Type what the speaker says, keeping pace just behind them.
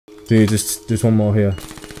Dude, there's one more here.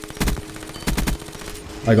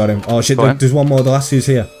 I got him. Oh shit, there's one more. The last two's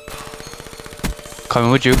here. Coming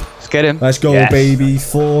with you. Let's get him. Let's go, baby.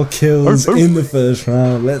 4 kills in the first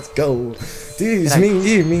round. Let's go. Dude, it's me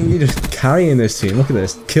and you just carrying this team. Look at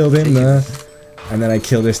this. Killed him there. And then I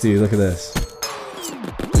killed this dude. Look at this.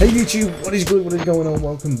 Hey YouTube, what is good? What is going on?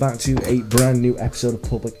 Welcome back to a brand new episode of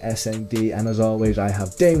Public SND. And as always, I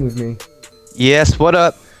have Dane with me. Yes, what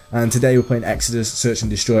up? And today we're playing Exodus, Search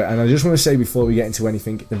and Destroy. And I just want to say before we get into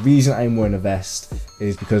anything, the reason I'm wearing a vest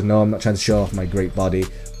is because, no, I'm not trying to show off my great body,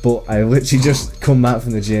 but I literally just come back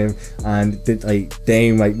from the gym and did, like,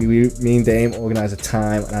 Dame, like, me and Dame organised a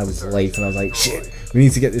time and I was late and I was like, shit, we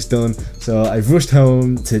need to get this done. So I've rushed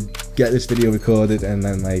home to get this video recorded and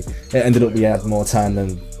then, like, it ended up we had more time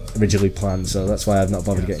than originally planned, so that's why I've not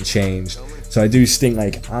bothered getting changed. So I do stink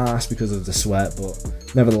like ass because of the sweat,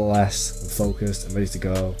 but nevertheless, I'm focused, I'm ready to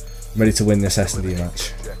go. I'm ready to win this SND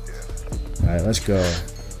match. Alright, let's go.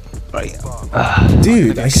 Right.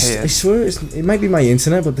 Dude, I swear it might be my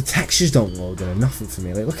internet, but the textures don't load in nothing for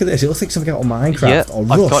me. Like, look at this, it looks like something out of Minecraft or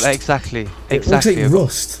Rust. I've got it exactly. It looks like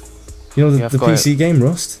Rust. You know the PC game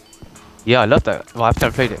Rust? Yeah, I love that. Well, I've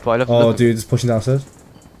never played it, but I love it. Oh, dude, it's pushing downstairs.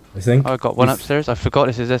 I think. I got one upstairs. I forgot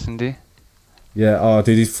this is SND. Yeah, oh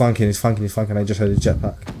dude, he's flanking. I just heard his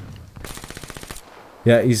jetpack.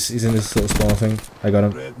 Yeah, he's in this little spawn thing. I got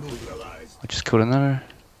him. I just killed another.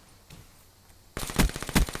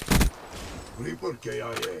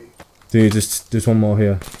 Dude, there's one more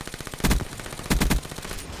here.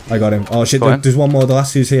 I got him. Oh shit, there's one more. The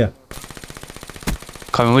last two's here.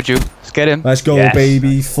 Coming with you. Let's get him. Let's go,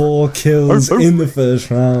 baby. 4 kills in the first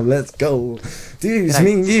round. Let's go. Dude, it's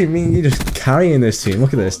me and you just carrying this team.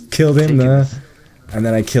 Look at this. Killed him there. And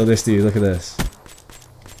then I killed this dude. Look at this.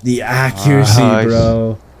 The accuracy,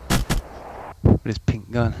 bro. With his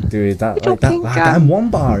pink gun. Dude, that I'm one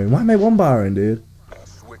barring. Why am I one barring, dude?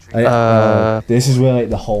 This is where like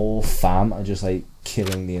the whole fam are just like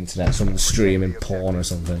killing the internet. Someone's streaming porn or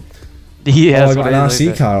something. Yeah. Oh, I got an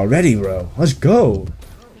RC car already, bro. Let's go.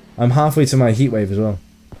 I'm halfway to my heatwave as well.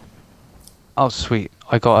 Oh, sweet.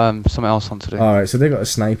 I got something else on today. Alright, so they got a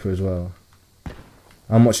sniper as well.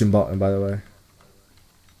 I'm watching bottom, by the way.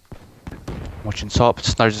 Watching top.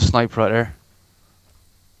 There's a sniper right there.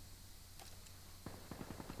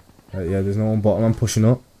 Yeah, there's no one bottom. I'm pushing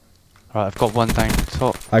up. Alright, I've got one down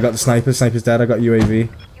top. I got the sniper. Sniper's dead. I got UAV.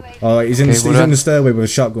 Oh, he's in the stairway with a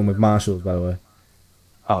shotgun with marshals, by the way.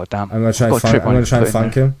 Oh damn! I'm gonna try and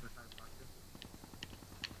flank him.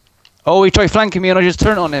 Oh, he tried flanking me and I just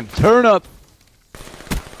turned on him. Turn up.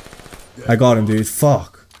 I got him, dude.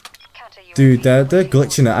 Fuck. Dude, they're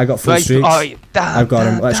glitching it. I got full streaks. I've got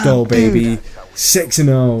him. Let's go, baby.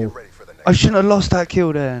 6-0. I shouldn't have lost that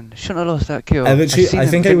kill then. Shouldn't have lost that kill. I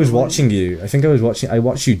think I was watching you. I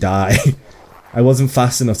watched you die. I wasn't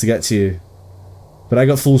fast enough to get to you. But I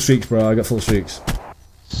got full streaks, bro. I got full streaks.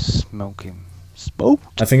 Smoking.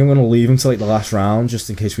 Smoked. I think I'm gonna leave him till like the last round just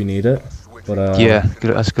in case we need it. But yeah,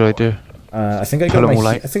 that's a good idea. I think I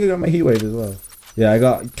got my heat wave as well. Yeah, I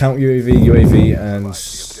got count UAV, and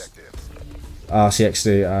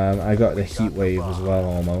RCXD. I got the heat wave as well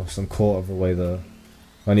almost. I'm quarter of the way there.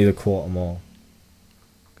 I need a quarter more.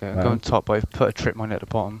 Okay, I'm going top, but I've put a trip mine at the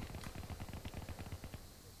bottom.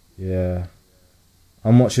 Yeah.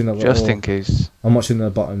 I'm watching that just in case. I'm watching the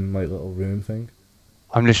bottom like little room thing.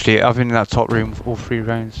 I've been in that top room for all 3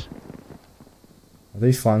 rounds. Are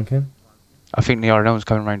they flanking? I think they are. No one's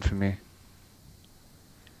coming round for me.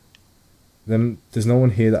 Then there's no one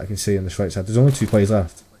here that I can see on the right side. There's only 2 players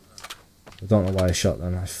left. I don't know why I shot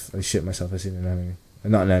them. I shit myself. I seen an enemy.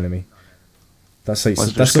 Not an enemy. That's like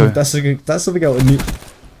that's something out of me.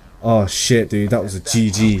 Oh shit, dude, that was a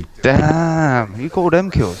GG. Damn, you got all them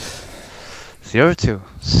kills. 0-2.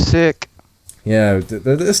 Sick. Yeah,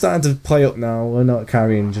 they're starting to play up now. We're not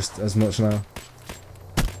carrying just as much now.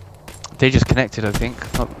 They just connected, I think.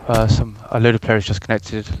 A load of players just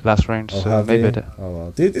connected last round. Oh, so maybe. Oh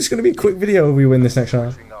well, dude, it's gonna be a quick video if we win this next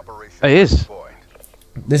round. It is.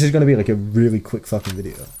 This is gonna be like a really quick fucking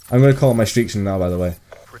video. I'm gonna call my streaks in now, by the way.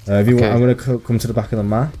 If you want, I'm gonna come to the back of the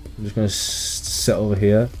map. I'm just gonna sit over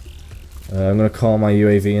here. I'm gonna call my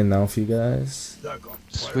UAV in now for you guys.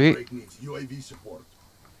 Sweet.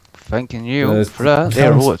 Thanking you for that.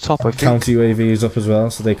 They're all at top, I think. Counter UAV is up as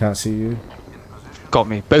well, so they can't see you. Got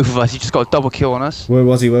me. Both of us. He just got a double kill on us. Where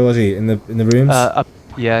was he? In the rooms?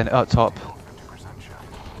 Yeah, up top.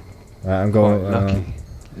 Right, I'm going.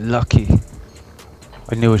 Lucky.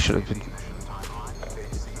 I knew I should have been.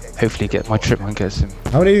 Hopefully, get my trip mine gets him.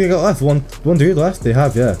 How many have you got left? One dude left. They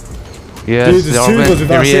have, yeah. Yes, dude, there's two of us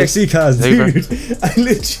with our here he is. CXC cars, There you dude. I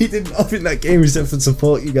literally did nothing in that game except for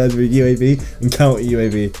support you guys with UAV and counter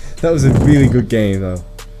UAV. That was a really good game, though.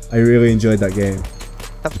 I really enjoyed that game.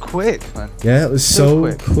 That's quick, man. Yeah, it was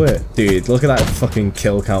so quick. Dude, look at that fucking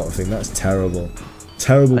kill counter thing. That's terrible.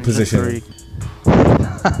 Terrible positioning.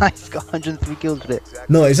 He's got 103 kills with it.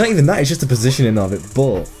 No, it's not even that. It's just the positioning of it.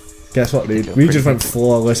 But guess what, dude? We just went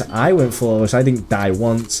flawless. I went flawless. I didn't die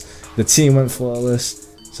once. The team went flawless.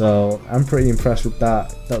 So I'm pretty impressed with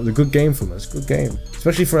that. That was a good game from us. Good game,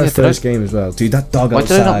 especially for our first game as well. Dude, that dog outside.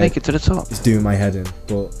 Why did I not make it to the top? Is doing my head in.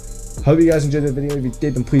 But hope you guys enjoyed the video. If you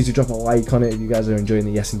did, then please do drop a like on it. If you guys are enjoying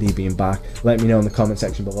the SND being back, let me know in the comment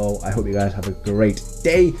section below. I hope you guys have a great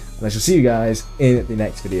day, and I shall see you guys in the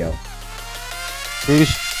next video.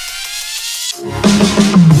 Peace.